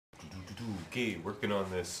Okay, working on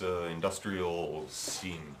this industrial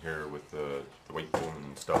scene here with the white bone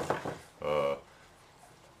and stuff. Uh,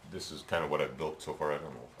 this is kind of what I've built so far. I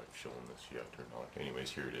don't know if I've shown this yet or not.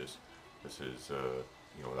 Anyways, here it is. This is,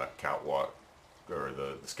 that catwalk or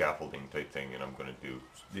the scaffolding type thing, and I'm going to do.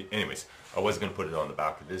 Anyways, I was going to put it on the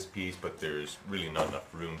back of this piece, but there's really not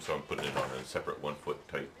enough room, so I'm putting it on a separate 1 foot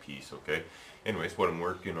type piece. Okay. Anyways, what I'm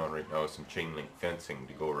working on right now is some chain link fencing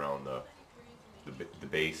to go around the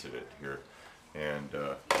base of it here, and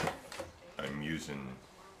I'm using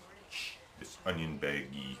this onion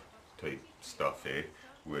baggy type stuff,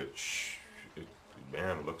 which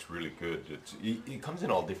man, it looks really good. It comes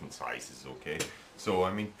in all different sizes, okay? So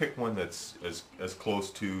I mean, pick one that's as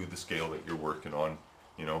close to the scale that you're working on.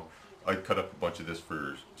 You know, I cut up a bunch of this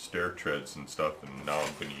for stair treads and stuff, and now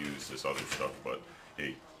I'm going to use this other stuff. But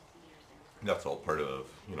hey, that's all part of,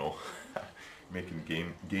 making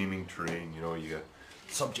gaming terrain. You know, you got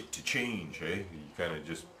subject to change, You kind of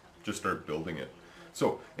just start building it.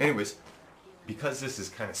 So anyways, because this is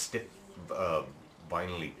kind of stiff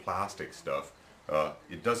vinyl plastic stuff,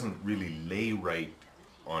 it doesn't really lay right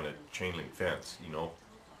on a chain link fence,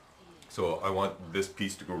 So I want this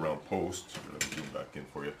piece to go around posts. Let me zoom back in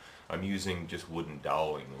for you. I'm using just wooden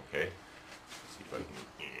doweling, okay? Let's see if I can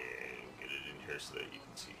get it in here so that you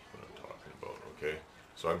can see what I'm talking about, okay?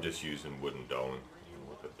 So I'm just using wooden doweling. I don't know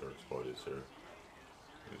what that dark spot is there.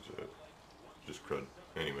 It's just crud.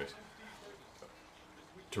 Anyways,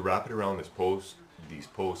 to wrap it around these posts,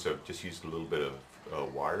 I've just used a little bit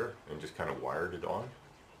of wire and just kind of wired it on.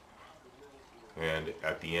 And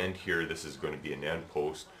at the end here, this is going to be an end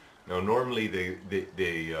post. Now normally they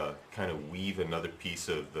kind of weave another piece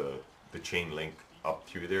of the chain link up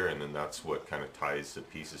through there, and then that's what kind of ties the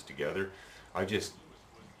pieces together. I just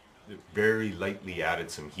very lightly added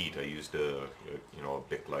some heat. I used a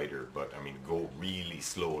Bic lighter, but I mean, go really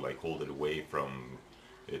slow, like hold it away from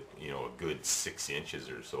it, a good 6 inches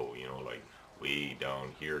or so, like way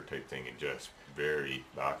down here type thing, and just very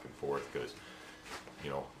back and forth, because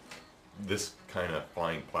this kind of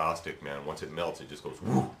fine plastic, man, once it melts, it just goes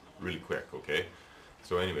whoo, really quick, okay?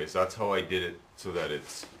 So anyways, that's how I did it, so that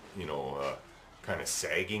it's kind of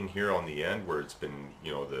sagging here on the end, where it's been,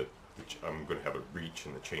 I'm going to have a breach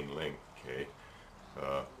in the chain link, okay?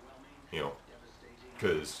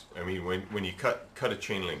 Because I mean, when you cut a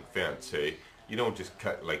chain link fence, you don't just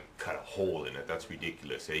cut a hole in it. That's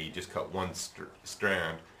ridiculous. You just cut one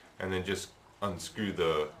strand and then just unscrew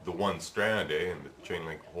the one strand, and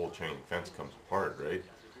the whole chain link fence comes apart, right?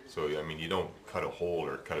 So I mean, you don't cut a hole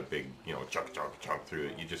or cut a big chunk through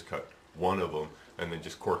it. You just cut one of them and then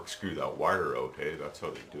just corkscrew that wire out. That's how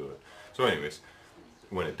they do it. So anyways,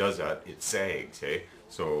 when it does that, it sags.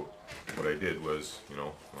 So what I did was, like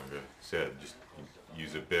I said, just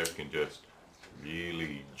use a Bic and just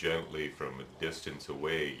really gently from a distance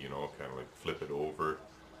away, kind of like flip it over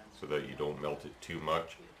so that you don't melt it too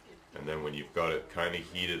much. And then when you've got it kind of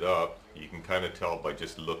heated up, you can kind of tell by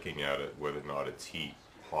just looking at it whether or not it's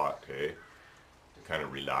hot. It kind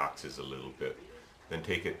of relaxes a little bit. Then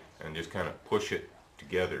take it and just kind of push it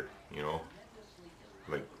together,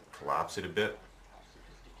 like collapse it a bit,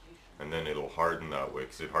 and then it'll harden that way,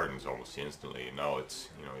 because it hardens almost instantly. And now it's,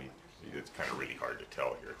 it's kind of really hard to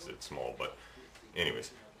tell here because it's small, but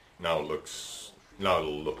anyways, now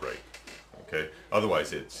it'll look right, okay?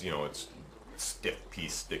 Otherwise it's, it's stiff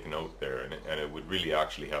piece sticking out there, and it would really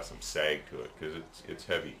actually have some sag to it, because it's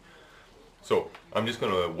heavy. So I'm just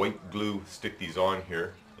going to white glue stick these on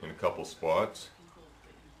here in a couple spots,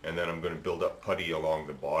 and then I'm going to build up putty along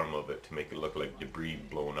the bottom of it to make it look like debris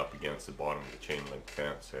blowing up against the bottom of the chain link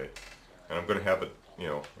fence. And I'm going to have it,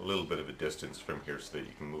 a little bit of a distance from here so that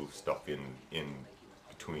you can move stuff in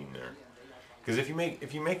between there. Because if you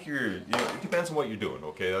make your, it depends on what you're doing,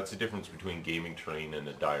 okay? That's the difference between gaming terrain and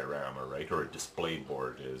a diorama, right? Or a display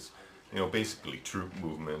board is, basically troop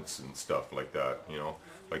movements and stuff like that,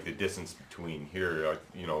 like the distance between here,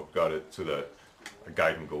 got it so that a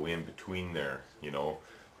guy can go in between there,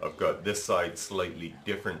 I've got this side slightly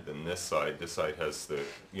different than this side. This side has the,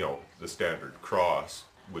 the standard cross,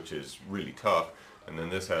 which is really tough, and then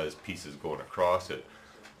this has pieces going across it.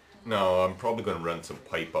 Now, I'm probably going to run some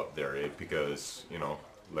pipe up there, because,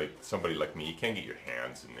 like somebody like me, you can't get your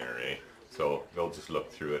hands in there, So they'll just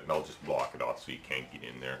look through it, and I'll just block it off so you can't get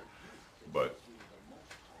in there. But,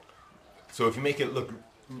 so if you make it look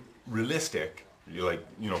realistic, you're like,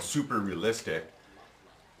 super realistic,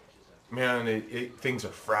 man, things are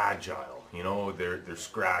fragile, they're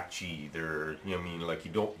scratchy, they're, like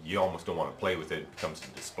you almost don't want to play with it. It becomes a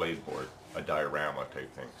display board, a diorama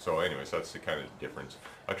type thing. So anyways, that's the kind of difference.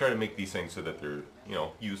 I try to make these things so that they're,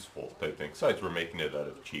 useful type thing. Besides, we're making it out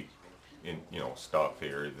of cheap in, you know, stuff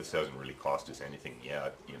here. This hasn't really cost us anything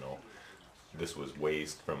yet, you know. This was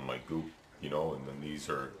waste from my goop, you know, and then these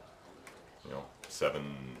are, you know, 7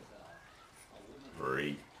 or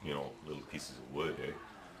 8, you know, little pieces of wood, eh?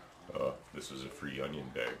 This was a free onion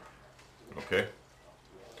bag. Okay?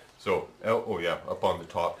 So, oh yeah, up on the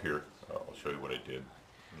top here, I'll show you what I did.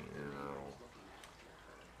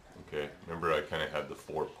 Okay, remember I kind of had the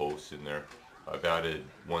 4 posts in there. I've added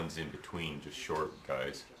ones in between, just short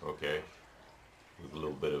guys, okay? With a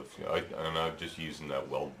little bit of, and I'm just using that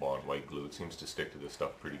weld bond white glue. It seems to stick to this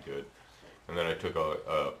stuff pretty good. And then I took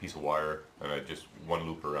a piece of wire and I just one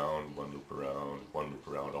loop around, one loop around, one loop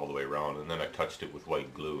around, all the way around, and then I touched it with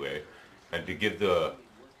white glue, eh? And to give the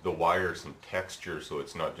wire some texture so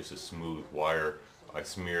it's not just a smooth wire, I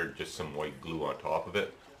smeared just some white glue on top of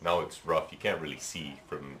it. Now it's rough, you can't really see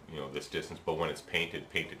from, you know, this distance, but when it's painted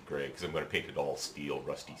gray, because I'm going to paint it all steel,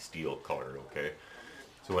 rusty steel color, okay?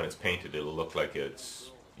 So when it's painted, it'll look like it's,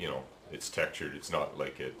 you know, it's textured. It's not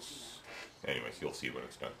like it's, anyways, you'll see when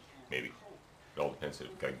it's done, maybe. It all depends if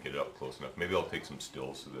I can get it up close enough. Maybe I'll take some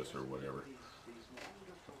stills of this or whatever.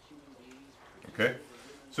 Okay?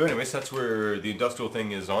 So anyways, that's where the industrial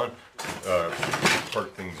thing is on,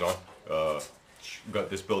 park thing's on. Got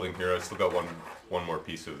this building here. I still got one more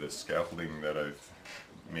piece of this scaffolding that I've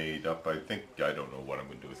made up. I think, I don't know what I'm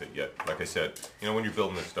going to do with it yet. Like I said, you know, when you're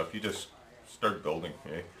building this stuff, you just start building,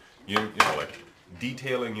 eh? You know, like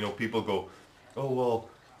detailing, you know, people go, oh, well,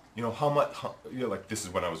 you know, how much, you know, like this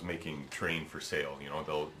is when I was making terrain for sale, you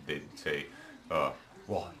know, they'd say,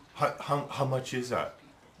 well, how much is that?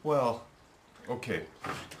 Well, okay,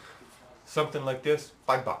 something like this,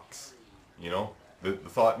 $5, you know? The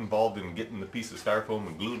thought involved in getting the piece of styrofoam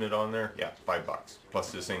and gluing it on there, yeah, $5.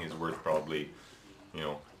 Plus this thing is worth probably, you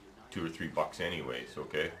know, $2 or $3 anyways,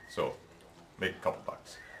 okay? So, make a couple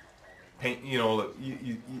bucks. Paint, you know,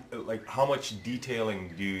 you like how much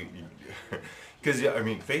detailing do you, because I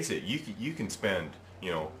mean, face it, you can spend,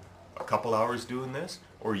 you know, a couple hours doing this,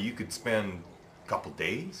 or you could spend a couple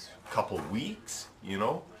days, couple weeks, you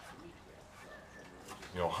know.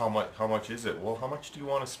 You know, how much is it? Well, how much do you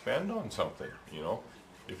want to spend on something, you know?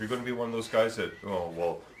 If you're going to be one of those guys that, oh,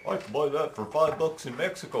 well, I can buy that for $5 in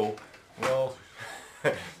Mexico, well,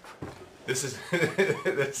 this is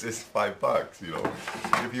this is $5, you know.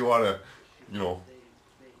 If you want to, you know,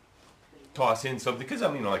 toss in something, because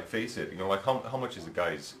I mean, like, face it, you know, like how much is a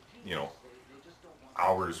guy's, you know,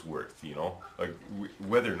 hours worth, you know, like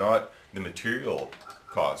whether or not the material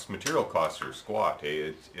costs are squat,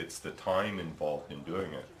 eh? It's the time involved in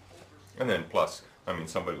doing it. And then plus, I mean,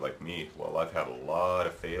 somebody like me, well, I've had a lot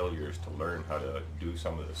of failures to learn how to do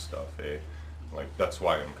some of this stuff, eh? Like, that's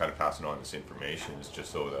why I'm kind of passing on this information, is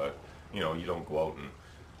just so that, you know, you don't go out and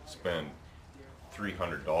spend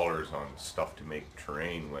 $300 on stuff to make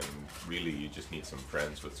terrain when really you just need some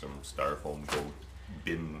friends with some styrofoam, go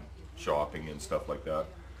bin shopping and stuff like that.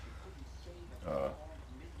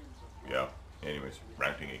 Yeah, anyways,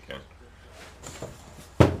 ranting again.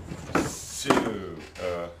 So,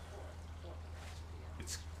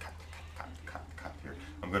 it's cut here.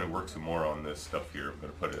 I'm going to work some more on this stuff here. I'm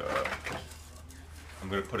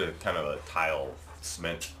going to put a kind of a tile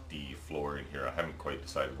cement-y floor in here. I haven't quite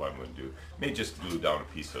decided what I'm going to do. Maybe just glue down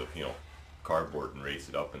a piece of, you know, cardboard and raise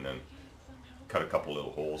it up, and then cut a couple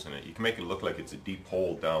little holes in it. You can make it look like it's a deep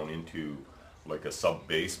hole down into like a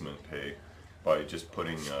sub-basement, hey, by just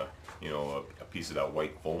putting you know, a piece of that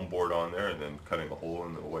white foam board on there, and then cutting a hole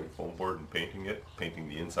in the white foam board and painting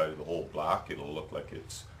the inside of the hole black. It'll look like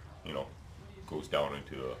it's, you know, goes down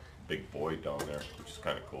into a big void down there, which is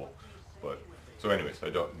kind of cool. But so anyways, I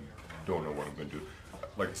don't know what I'm going to do.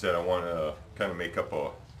 Like I said, I want to kind of make up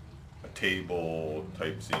a table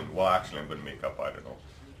type scene. Well, actually, I'm going to make up, I don't know,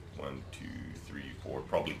 1, 2, 3, 4,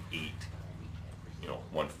 probably 8, you know,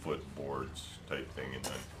 1 foot boards type thing, and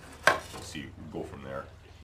then see, go from there.